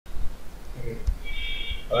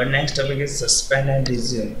Our next topic is suspend and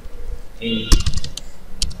resume in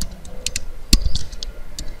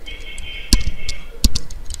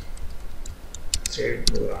thread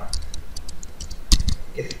program.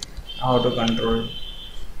 Okay. How to control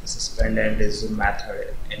the suspend and resume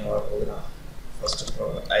method in our program. First of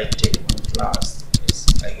all, I take one class.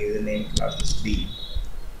 I give the name class is B.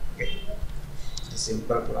 Okay. It's a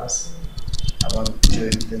simple class. I want to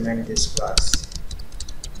implement this class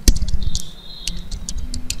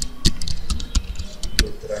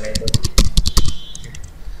with runnable. Okay.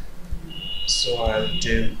 So I have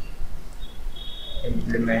to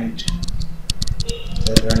implement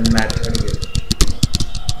the run method here.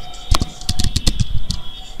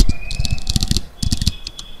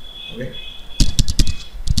 Okay.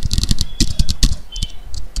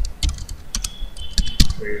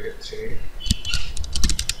 Create a thread.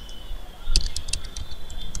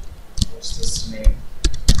 What's this name?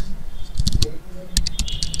 Public.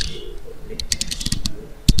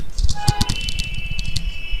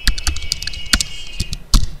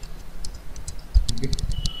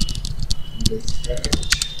 This bracket.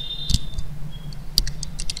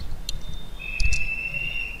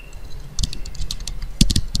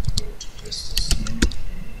 Press this name.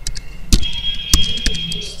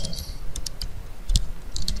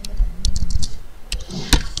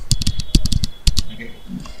 Okay.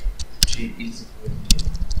 G is equal to.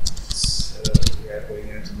 So we are going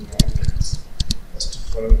into the objects. First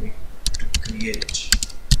of all, we to create.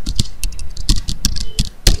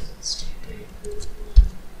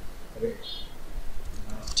 Okay.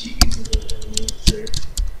 Now T is equal to new thread.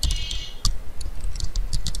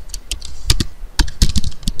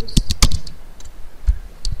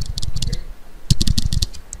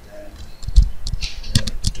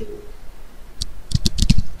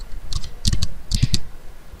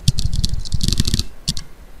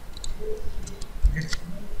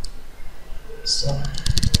 So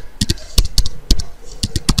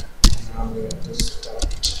now we have to start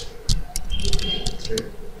thread.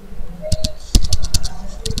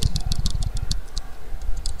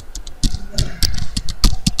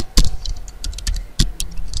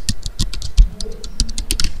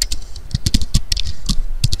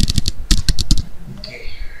 Okay,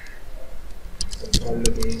 so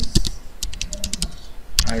value is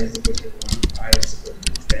I is equal to 1, I is equal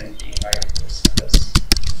to 20, I plus.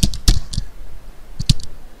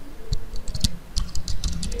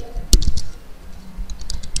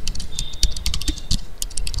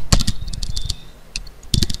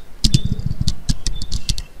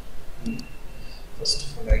 First of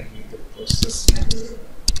all, I give the process name.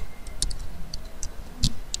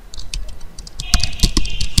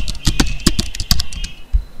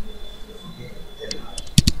 Okay, then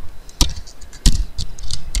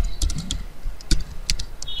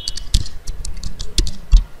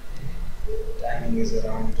timing is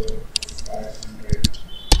around 500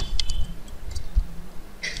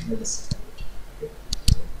 milliseconds. Okay.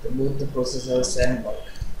 Both the processors same work.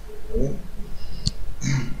 Okay.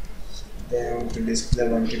 They have to display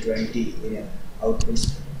 1 to 20 in output.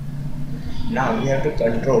 Now we have to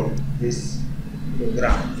control this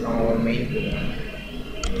program from our main program.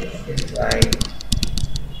 Okay, try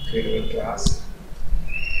create a class.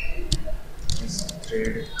 Let's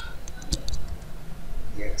create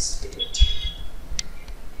the expedite.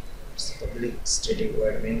 It's a public static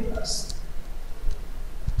void main class.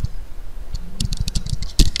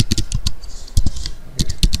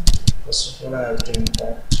 Okay. First of all, I have to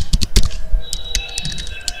import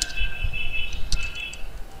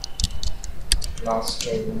last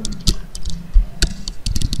one.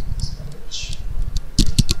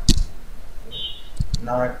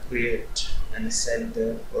 Now I create and set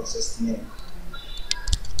the process name.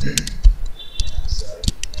 Sorry,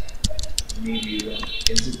 maybe one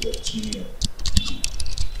is equal to new.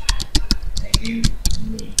 I give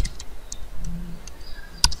me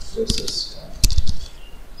process one.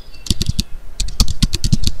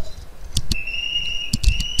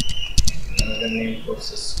 Another name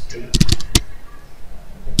process 2.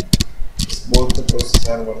 Both the processes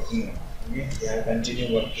are working. Okay, they are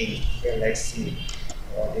continue working. Okay, let's see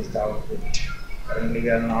what is the output. Currently we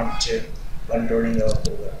are not controlling our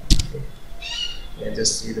program. Okay, let's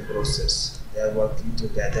just see the process. They are working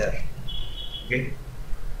together. Okay,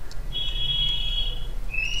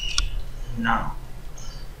 now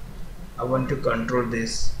I want to control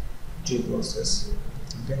this two process.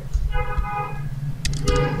 Okay.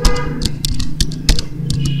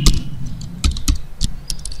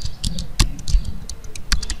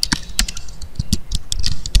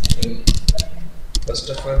 First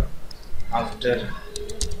of all, after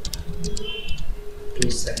 2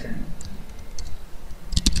 seconds,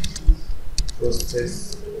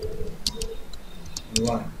 process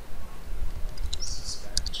 1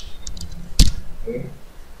 suspend. Okay,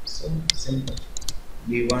 so simple.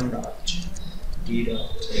 B1 dot D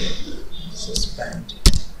dot suspend.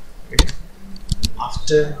 Okay,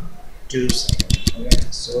 after 2 seconds. Okay,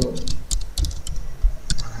 so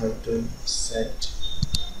I have to set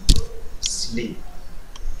sleep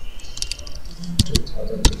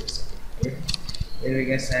 2000 milliseconds. Okay, here we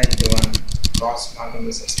can set the one cross mark on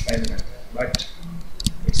the suspend method, but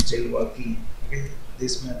it's still working. Okay,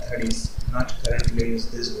 this method is not currently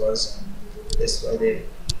used this version. That's why they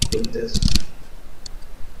put this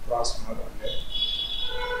cross mark on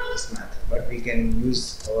this method. But we can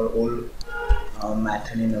use our old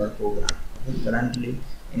method in our program. Okay, currently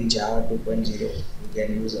in Java 2.0 we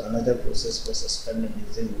can use another process for suspend and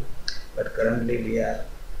disable, but currently we are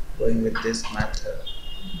going with this method.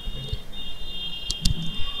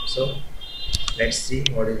 So let's see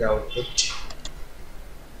what is the output.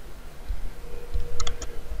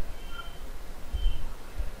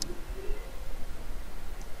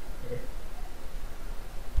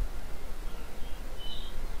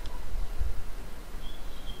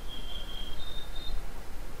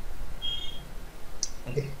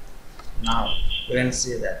 Okay, now we can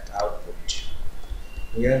see that output.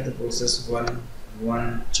 Here the process 1,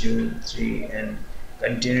 1, 2, 3 and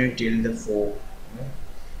continue till the 4. Okay?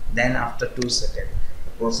 Then after 2 seconds,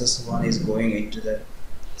 the process 1 is going into the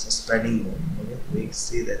suspending mode. Okay? We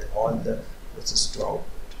see that all the process 2 output.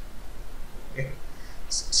 Okay?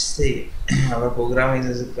 See, our program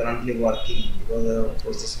is currently working because the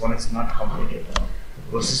process 1 is not completed.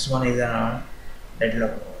 Process 1 is a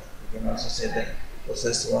deadlock mode. We can also say that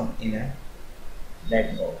process 1 in a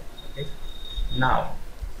dead mode. Okay? Now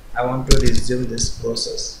I want to resume this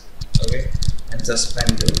process, okay, and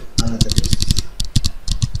suspend to another process.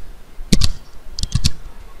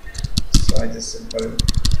 So I just simple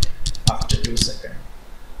after 2 seconds.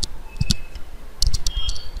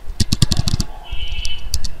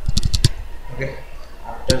 Okay,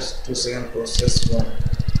 after 2 seconds process 1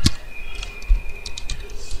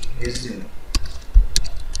 resume,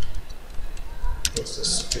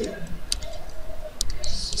 process 2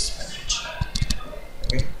 suspend.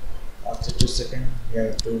 Okay, after 2 seconds we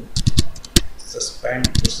have to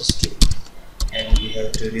suspend process 2 and we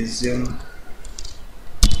have to resume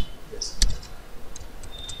this.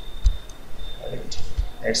 Alright,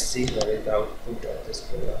 let's see what is the output of this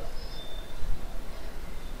program.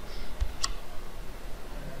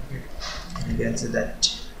 Okay, you can see that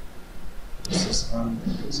process 1,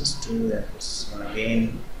 process 2, then process 1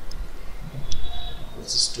 again.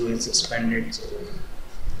 Process 2 is suspended, so it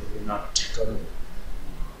will not come.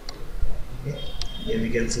 Okay. Here we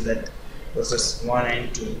can see that process 1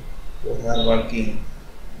 and 2 both are working.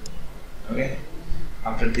 Okay.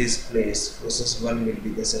 After this place, process 1 will be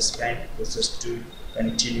the suspend, process 2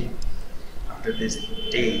 continue. After this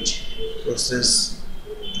stage, process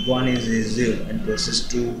 1 is resume and process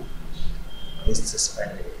 2 is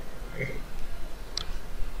suspended. Okay.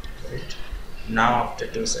 Right. Now after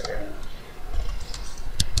 2 seconds,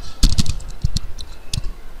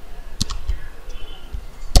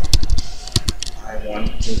 I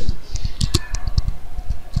want to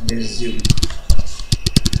resume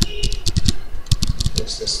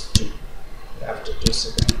process 2. After 2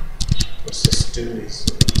 seconds, process 2 is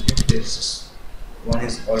process 1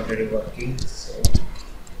 is already working. So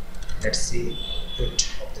let's see output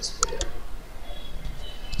of this program.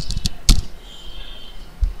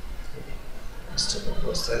 Start the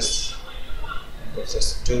process,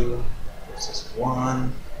 process 2, process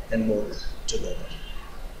 1, then both together.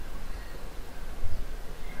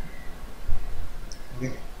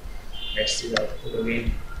 Okay, let's see the output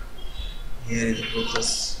again. Here is the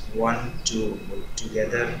process 1, 2 both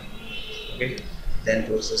together. Okay, then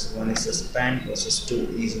process 1 is suspend, process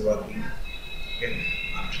 2 is working. Okay,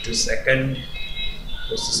 after 2 seconds,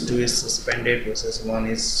 process 2 is suspended, process 1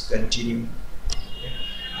 is continuing. Okay,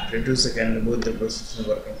 after 2 seconds, both the processes are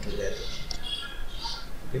working together.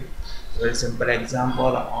 Okay, very simple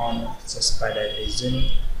example on suspend and resume.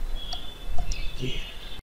 Okay.